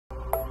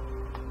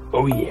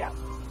Oh yeah.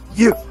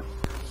 Yeah.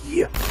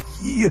 Yeah.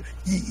 Yeah.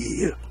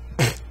 Yeah.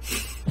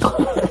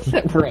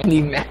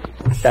 Randy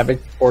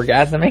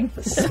orgasming.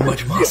 So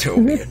much muscle,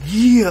 man.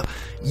 Yeah.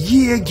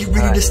 Yeah. Get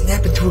ready to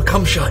snap into a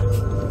cum shot.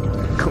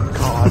 Oh,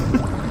 God.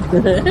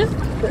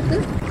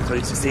 So you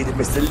should say to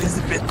Miss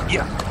Elizabeth.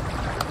 Yeah.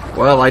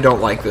 Well, I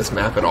don't like this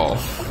map at all.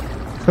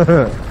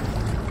 Oh,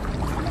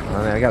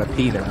 man, I gotta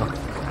pee now.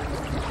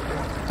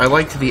 I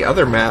liked the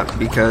other map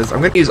because I'm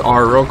going to use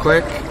R real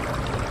quick,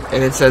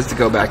 and it says to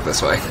go back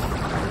this way.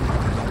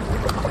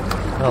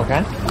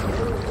 Okay.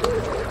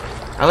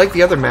 I like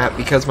the other map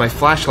because my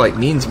flashlight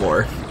means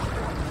more.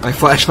 My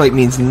flashlight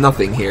means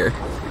nothing here.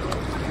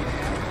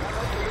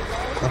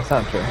 That's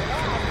not true.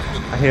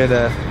 I hear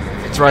the...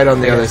 It's right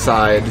on the other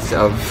side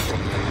of...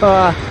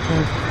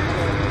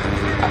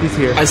 he's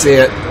here. I see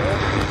it.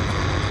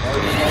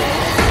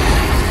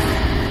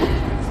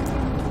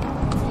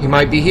 He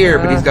might be here,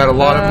 but he's got a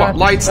lot of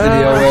lights to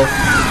deal with.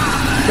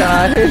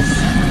 Guys.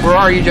 Where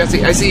are you,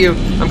 Jesse? I see you.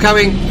 I'm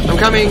coming. I'm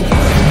coming.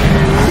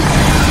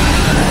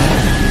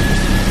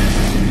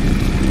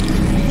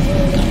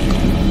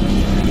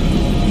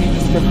 He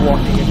just kept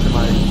walking into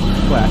my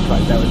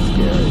flashlight. That was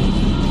scary.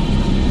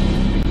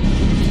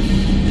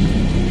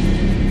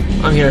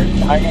 I'm here.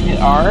 I can hit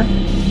R.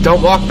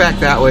 Don't walk back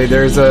that way.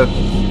 There's a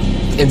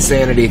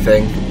insanity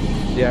thing.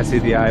 Yeah, I see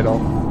the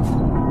idol.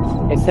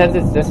 It says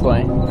it's this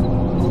way.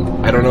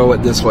 I don't know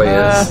what this way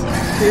is.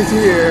 He's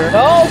here.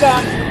 Oh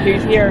god,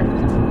 he's here.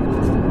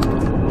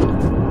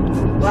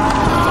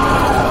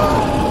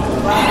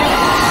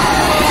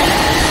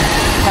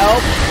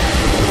 Help.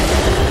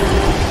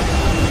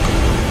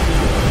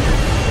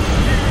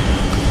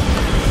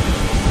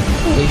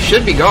 He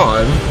should be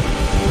gone.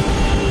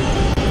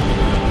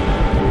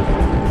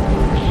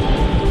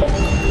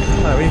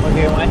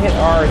 Okay, when I hit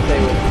R, it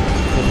says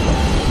this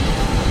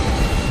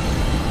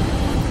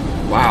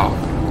way.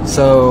 Wow.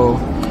 So...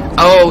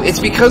 Oh, it's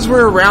because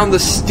we're around the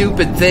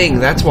stupid thing.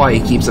 That's why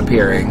he keeps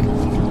appearing.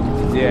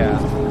 Yeah.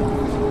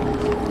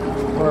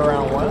 We're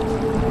around what?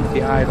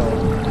 The idol.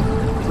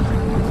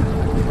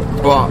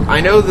 Well,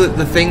 I know that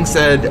the thing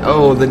said,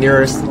 oh, the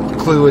nearest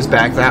clue is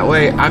back that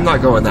way. I'm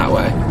not going that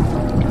way.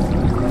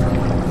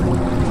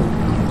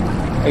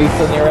 Are you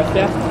still near us,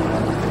 Jeff?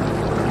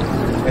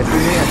 Yeah, see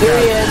me? There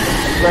he is.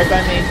 Right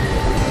by me.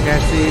 I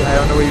can't see. I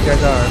don't know where you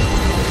guys are.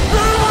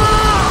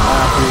 I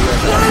don't know where you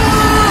guys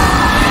are.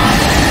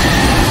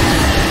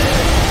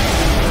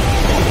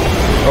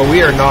 Oh,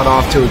 we are not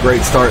off to a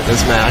great start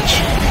this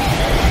match.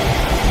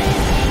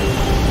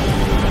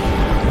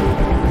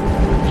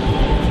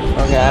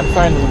 Okay, I'm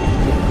trying to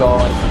keep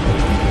going.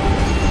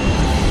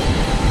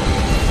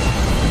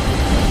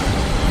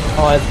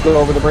 Oh, let's go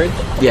over the bridge?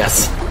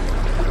 Yes.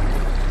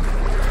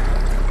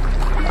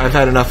 I've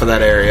had enough of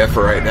that area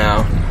for right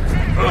now.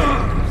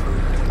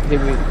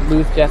 Did we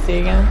lose Jesse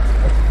again?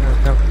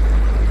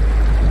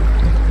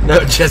 No,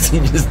 Jesse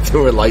just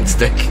threw a light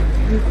stick.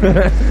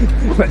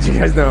 Let you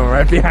guys know I'm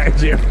right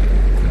behind you.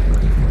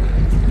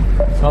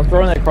 I'm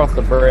throwing it across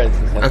the bridge.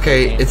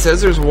 Okay, it says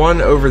there's one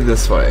over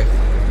this way.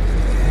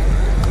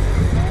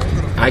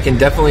 I can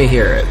definitely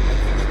hear it.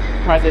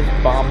 Probably just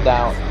bombed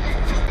out.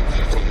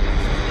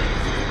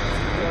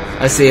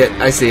 I see it.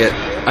 I see it.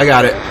 I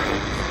got it.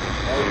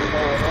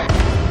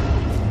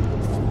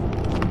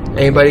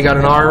 Anybody got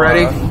an R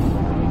ready?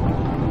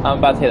 I'm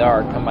about to hit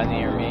R. Come by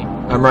near me.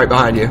 I'm right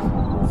behind you.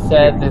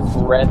 Said it's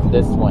red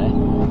this way.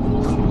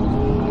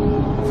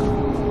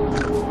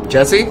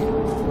 Jesse?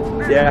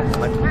 Yeah,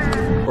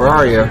 Where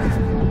are you?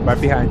 right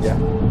behind you.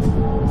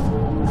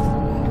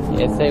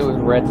 Yeah, say it was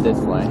red this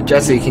way.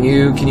 Jesse, can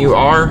you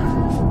R?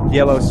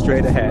 Yellow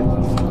straight ahead.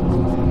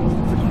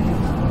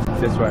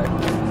 This way.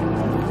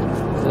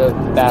 The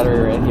battery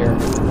right here.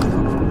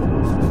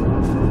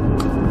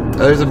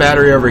 Oh, there's a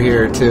battery over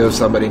here too if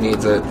somebody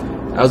needs it.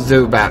 I'll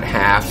do about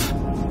half.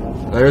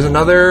 There's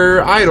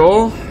another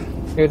idol.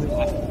 Here's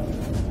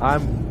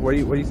Where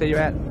do you say you're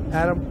at,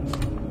 Adam?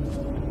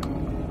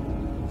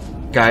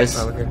 Guys,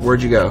 Oh, okay.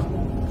 where'd you go?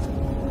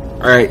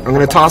 Alright, I'm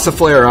gonna toss a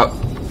flare up.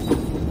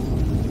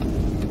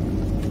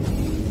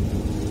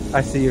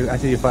 I see you. I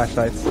see your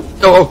flashlights.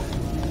 Oh!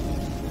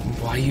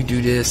 Why you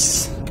do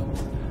this?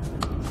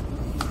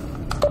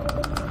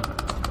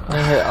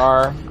 I hit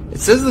R. It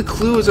says the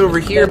clue is over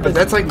here, but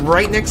that's like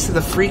right next to the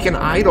freaking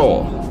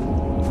idol.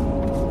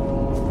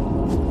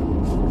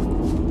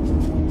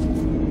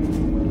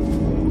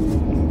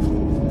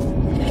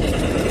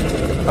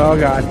 Oh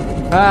god.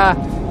 Ah!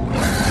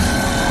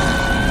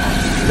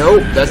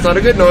 Nope, that's not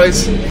a good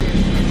noise.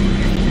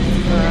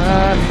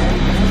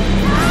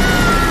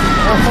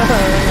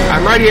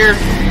 I'm right here.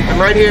 I'm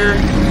right here.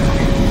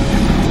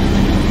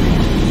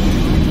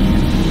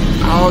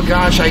 Oh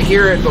gosh, I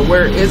hear it, but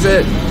where is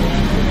it?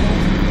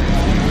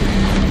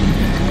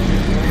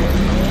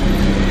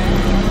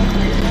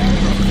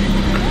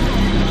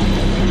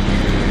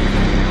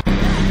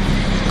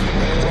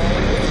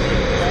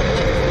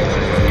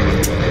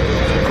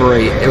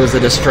 Great, it was a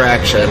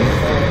distraction.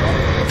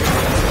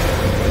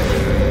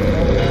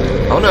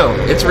 Oh no,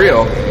 it's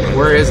real.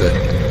 Where is it?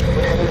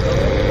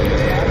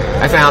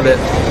 I found it.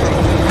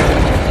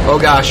 Oh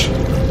gosh.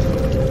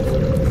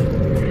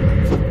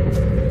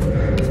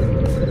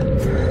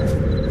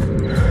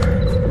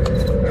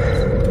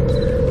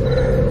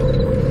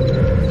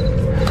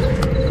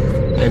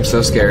 I'm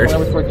so scared. I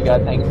wonder which word you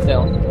got, thank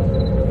still.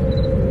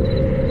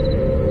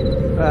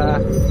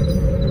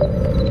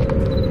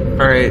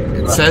 Alright,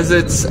 it says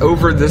it's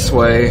over this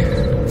way.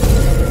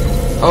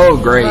 Oh,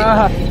 great.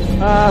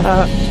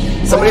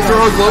 Somebody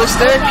throw a glow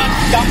stick?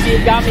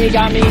 Got me.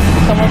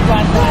 Someone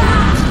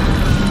flashlight.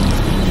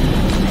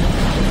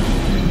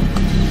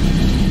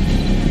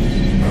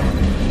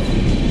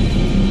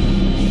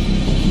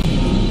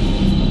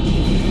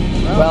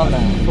 Well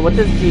now, so what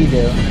does G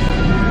do?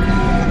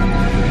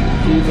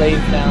 G lays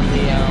down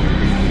the,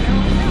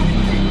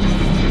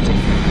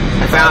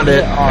 I found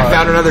it. I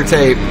found another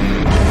tape.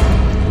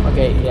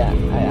 Okay, yeah, I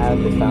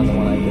just found the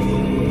one I did.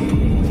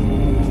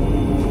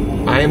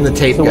 I am the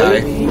tape So what guy.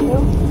 does G do?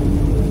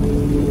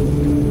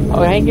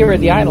 Oh, I can get rid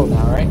of the idol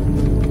now, right?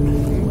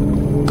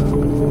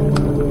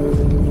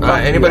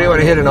 Anybody want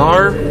to hit an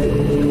R?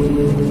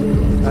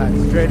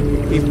 Straight,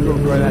 keep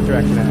going that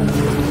direction, Adam.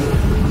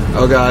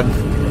 Oh god.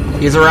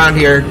 He's around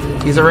here.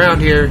 He's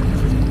around here.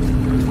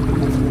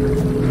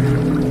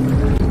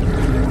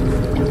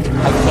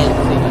 I can't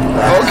see him.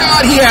 Oh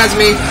god, he has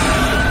me!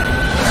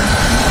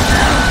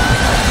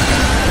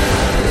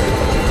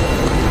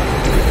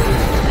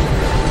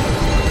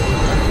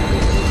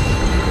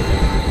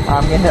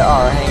 I'm gonna hit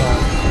R, hang on.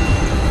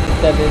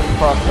 7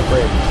 across the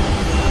bridge.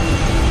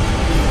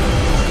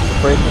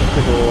 Bridging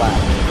to the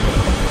left.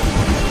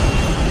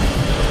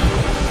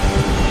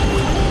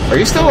 Are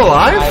you still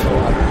alive? Idol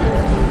up here.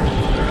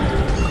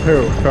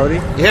 Who? Cody?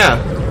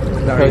 Yeah.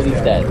 No,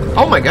 Cody's dead.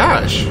 Oh my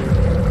gosh.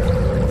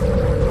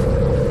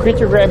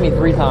 Creature grabbed me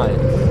 3 times.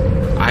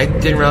 I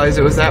didn't realize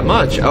it was that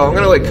much. Oh, I'm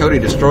gonna let Cody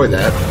destroy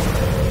that.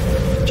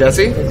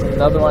 Jesse? There's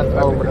another one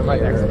over I'm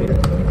right next to here. you.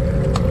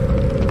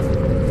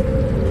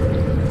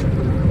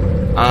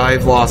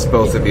 I've lost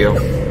both of you.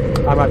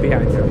 I'm right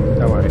behind you.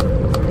 Don't worry.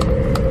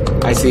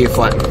 I see you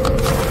flattened.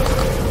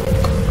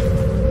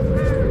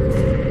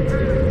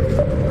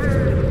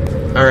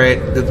 Alright,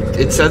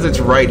 it says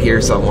it's right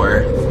here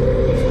somewhere.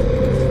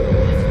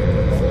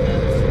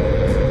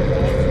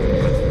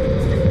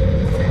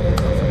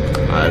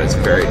 It's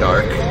very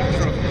dark.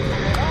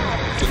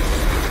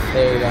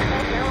 There you go.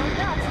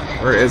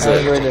 Where is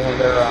it?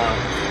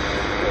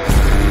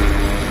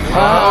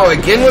 Oh,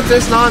 again with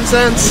this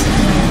nonsense?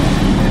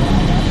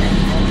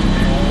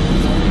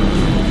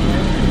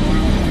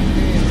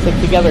 Stick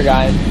together,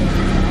 guys.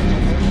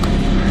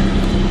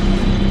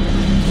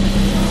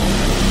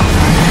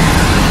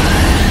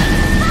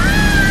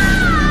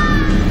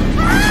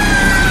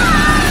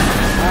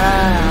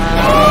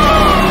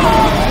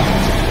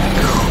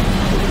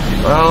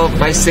 Well,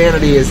 my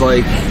sanity is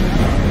like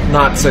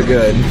not so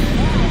good.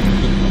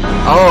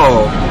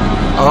 Oh.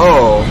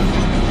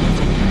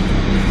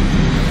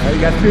 You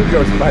got 2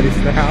 ghost buddies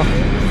now.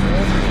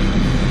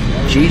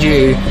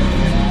 GG.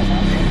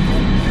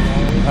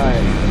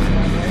 Alright.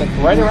 It's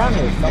right around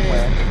here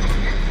somewhere.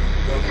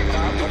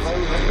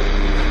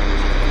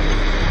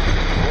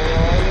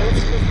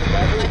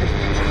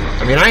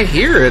 I mean, I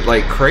hear it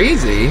like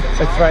crazy.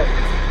 It's right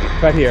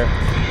here.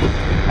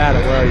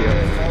 Adam, where are you?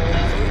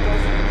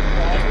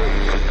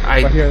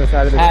 Right here on the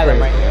side of this Adam,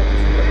 crate. right here.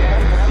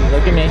 See,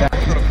 look at me.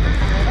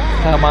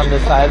 I'm on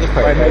this side of the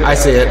crate. Right here. I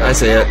see it. I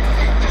see it.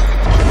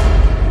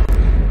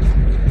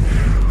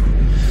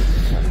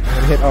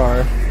 And hit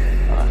R.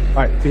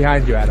 Alright,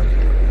 behind you, Adam.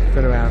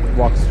 Turn around,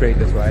 walk straight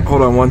this way.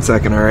 Hold on 1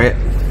 second, alright?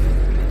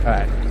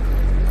 Alright.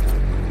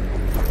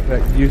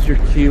 Use your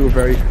Q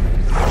very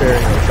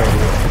sparingly, Cody.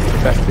 It's the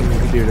best thing you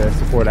can do to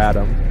support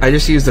Adam. I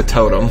just used a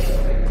totem.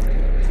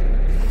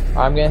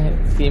 I'm gonna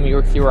see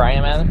where I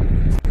am, Adam.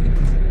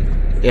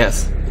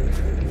 Yes.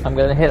 I'm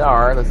gonna hit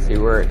R. Let's see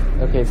where.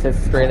 Okay, it says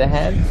straight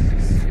ahead.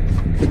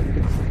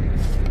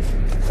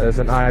 There's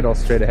an idol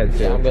straight ahead,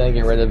 too. Yeah, I'm gonna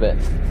get rid of it.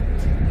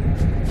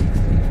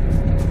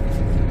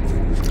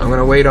 I'm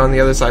gonna wait on the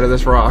other side of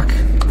this rock.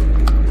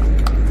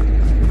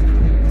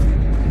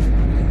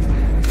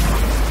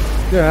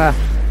 Yeah.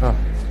 Oh.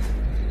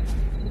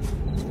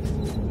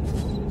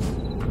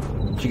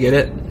 Did you get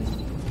it?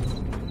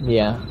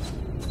 Yeah.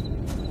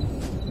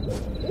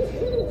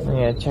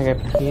 Yeah, check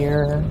up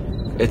here.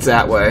 It's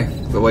that way,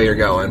 the way you're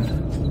going.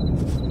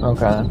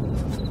 Okay.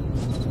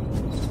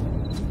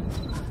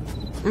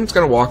 I'm just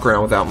gonna walk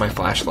around without my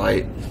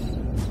flashlight.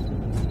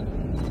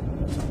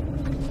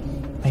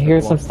 I hear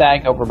some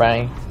static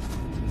overbang.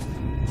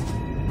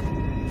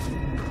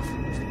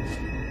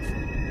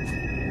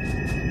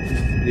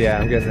 Yeah,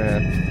 I'm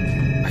gonna...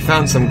 I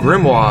found some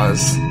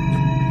grimoires.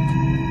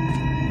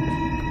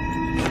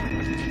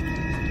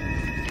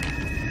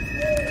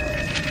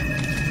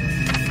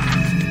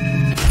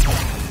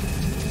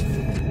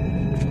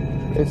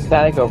 There's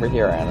static over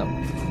here,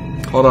 Adam.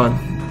 Hold on.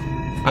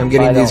 I'm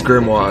getting these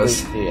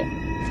grimoires. See it.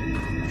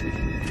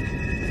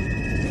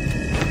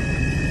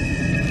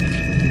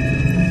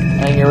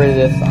 I can get rid of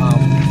this,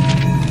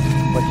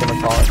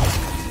 whatchamacallit.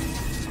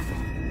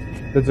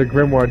 There's a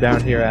grimoire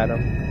down here,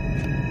 Adam.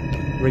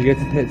 When you get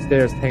to hit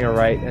stairs, hang a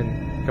right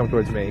and come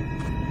towards me.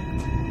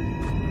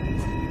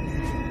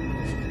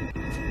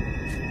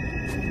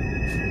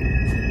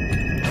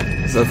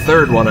 It's the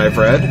third one I've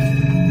read.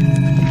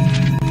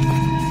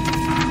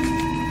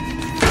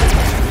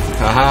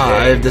 Haha,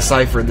 I have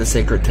deciphered the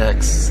sacred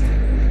texts.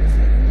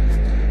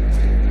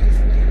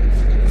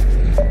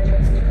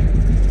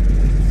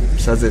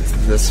 Says it's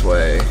this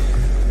way.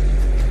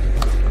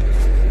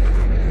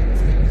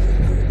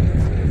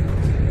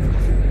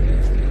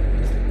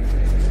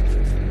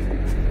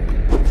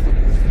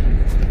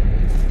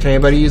 Can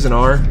anybody use an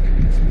R?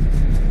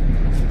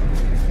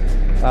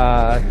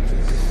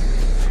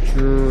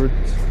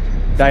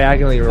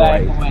 Diagonally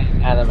right.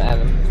 Adam.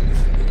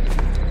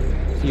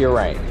 To your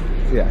right.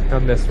 Yeah,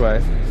 come this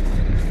way.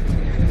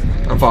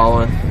 I'm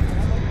following.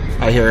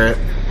 I hear it.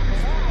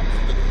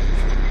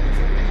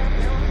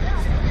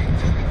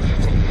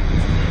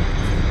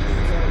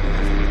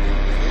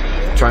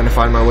 Trying to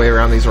find my way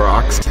around these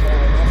rocks.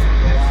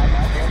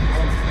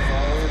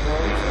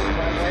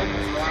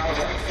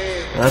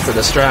 That's a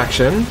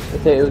distraction.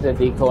 It was a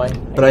decoy.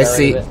 But I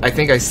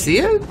think I see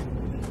it?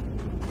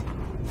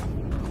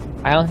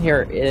 I don't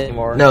hear it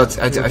anymore. No, it's,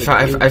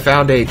 I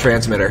found a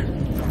transmitter.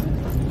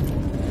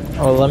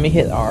 Oh, let me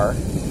hit R.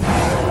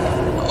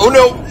 Oh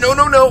no!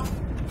 No!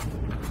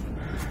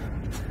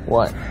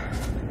 What?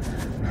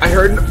 I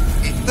heard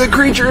the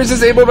creature has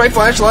disabled my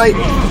flashlight.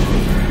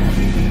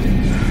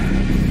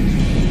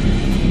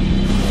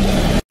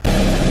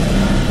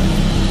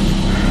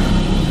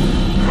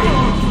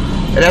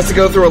 It has to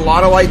go through a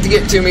lot of light to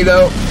get to me,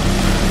 though.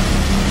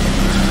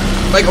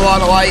 Like a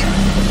lot of light.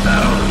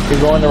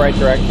 You're going the right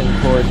direction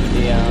towards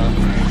the,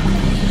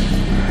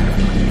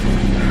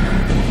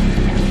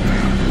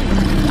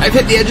 I've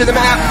hit the edge of the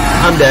map.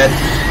 I'm dead.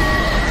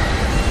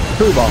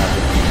 Two ball.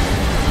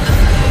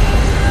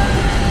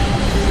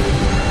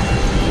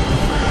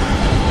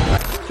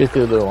 Just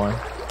do a little one.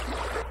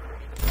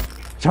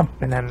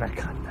 Jumping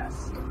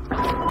anacondas.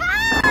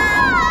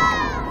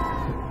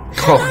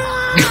 Oh.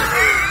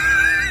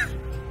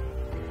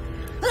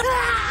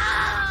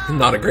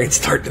 Not a great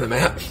start to the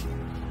map.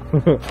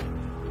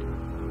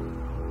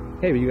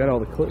 Hey, but you got all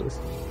the clues.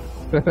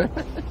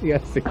 You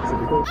got 6 of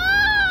the clues.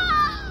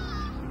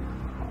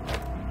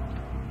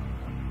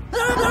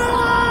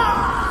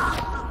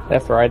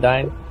 That's where I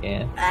died?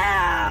 Yeah.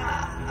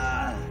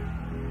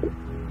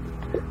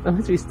 How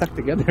much we stuck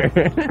together?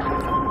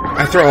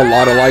 I throw a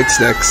lot of light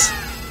sticks.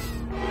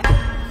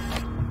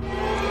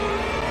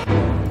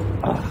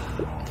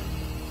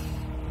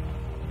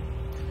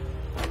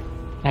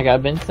 I got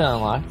Vincent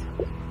unlocked.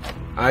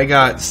 I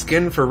got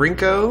Skin for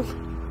Rinko,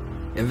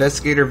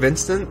 Investigator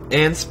Vincent,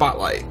 and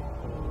Spotlight.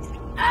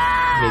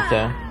 Me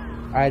too.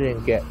 I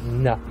didn't get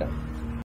nothing.